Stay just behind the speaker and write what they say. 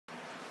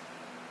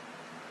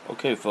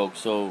Okay, folks,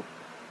 so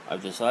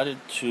I've decided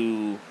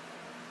to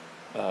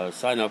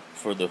sign up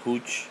for the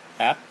Hooch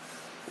app,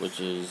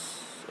 which is,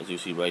 as you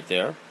see right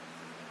there.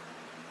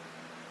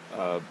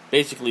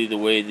 Basically, the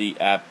way the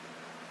app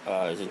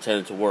is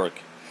intended to work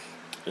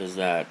is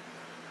that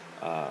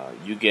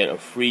you get a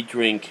free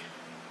drink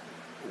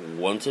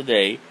once a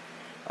day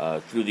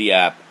through the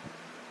app,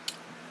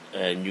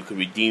 and you can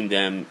redeem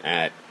them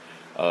at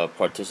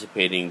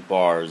participating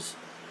bars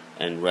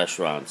and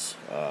restaurants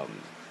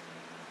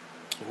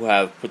who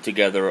have put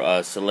together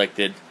a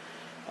selected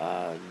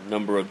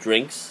number of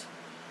drinks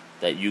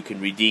that you can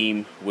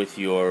redeem with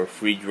your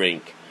free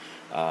drink.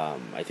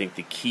 I think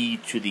the key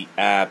to the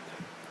app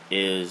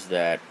is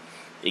that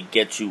it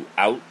gets you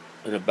out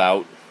and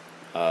about,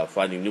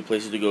 finding new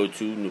places to go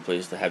to, new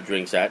places to have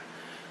drinks at,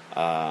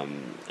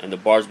 and the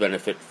bars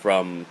benefit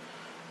from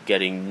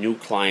getting new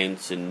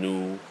clients and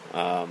new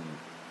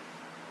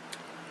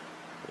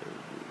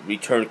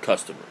return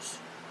customers.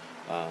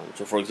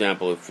 So for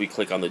example, if we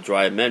click on the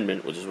dry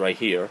amendment, which is right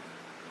here,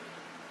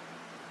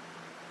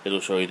 it'll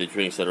show you the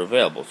drinks that are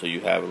available. So you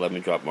have a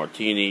lemon drop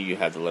martini, you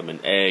have the lemon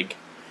egg,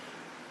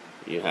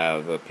 you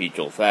have a peach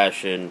old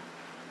fashioned,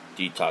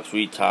 detox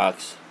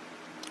retox,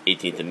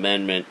 18th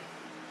amendment,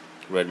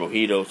 red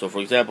mojito. So for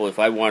example, if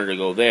I wanted to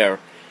go there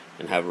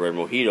and have a red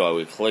mojito, I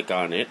would click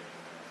on it,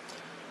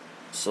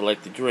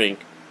 select the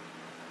drink,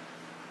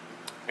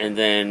 and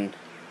then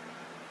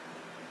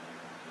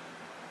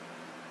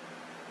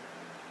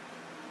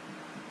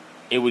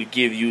it would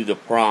give you the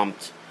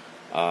prompt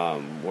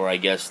where I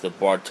guess the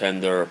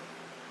bartender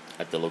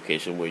at the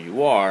location where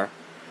you are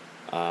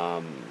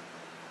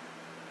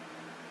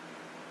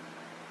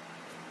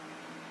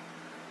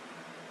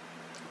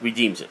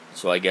redeems it.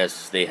 So I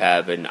guess they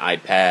have an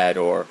iPad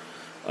or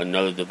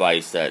another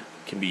device that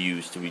can be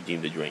used to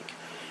redeem the drink.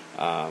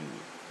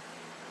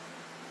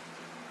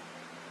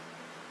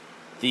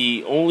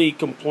 The only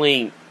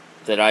complaint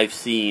that I've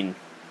seen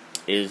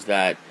is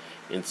that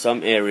in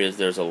some areas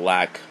there's a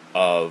lack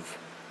of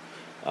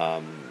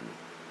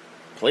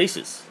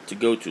places to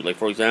go to. Like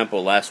for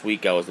example, last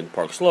week I was in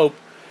Park Slope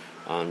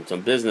on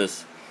some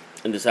business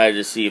and decided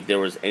to see if there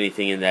was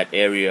anything in that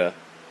area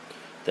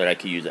that I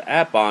could use the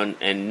app on,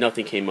 and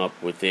nothing came up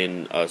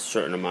within a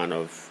certain amount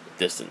of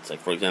distance. Like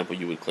for example,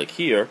 you would click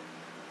here.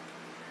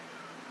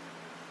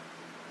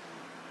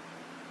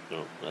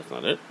 No, that's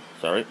not it.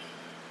 Sorry.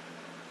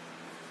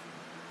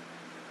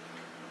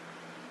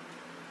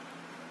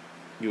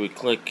 You would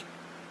click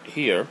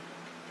here.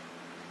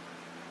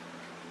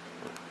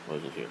 What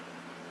is it here?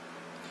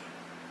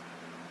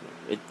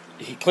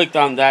 He clicked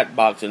on that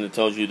box and it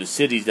tells you the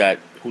cities that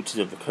Hooch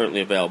are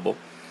currently available.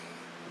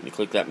 You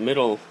click that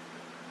middle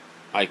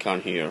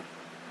icon here,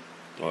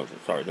 or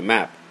sorry, the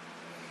map,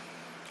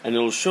 and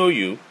it'll show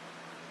you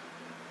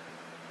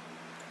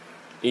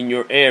in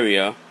your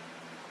area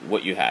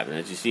what you have. And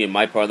as you see in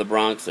my part of the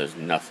Bronx, there's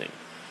nothing.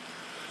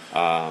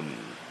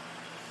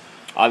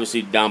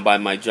 Obviously down by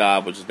my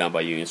job, which is down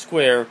by Union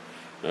Square,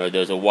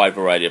 there's a wide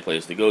variety of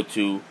places to go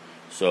to.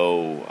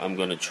 So I'm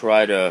going to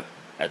try to,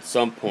 at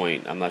some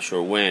point, I'm not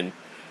sure when,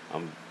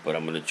 but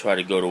I'm going to try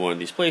to go to one of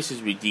these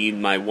places,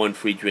 redeem my one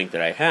free drink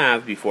that I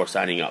have before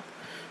signing up.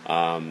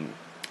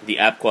 The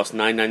app costs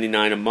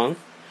 $9.99 a month,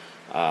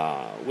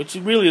 which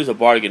really is a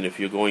bargain if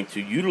you're going to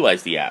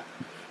utilize the app.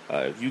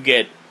 If you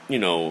get,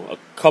 a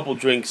couple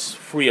drinks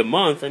free a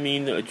month, I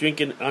mean, a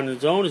drink on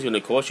its own is going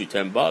to cost you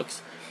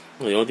 $10.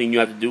 The only thing you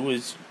have to do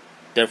is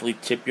definitely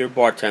tip your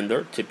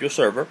bartender, tip your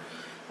server,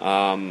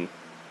 and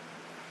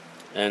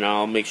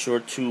I'll make sure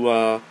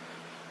to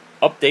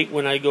update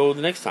when I go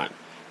the next time.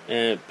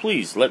 And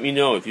please let me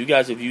know if you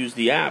guys have used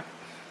the app.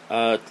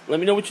 Let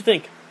me know what you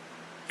think.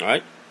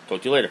 Alright?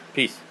 Talk to you later.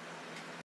 Peace.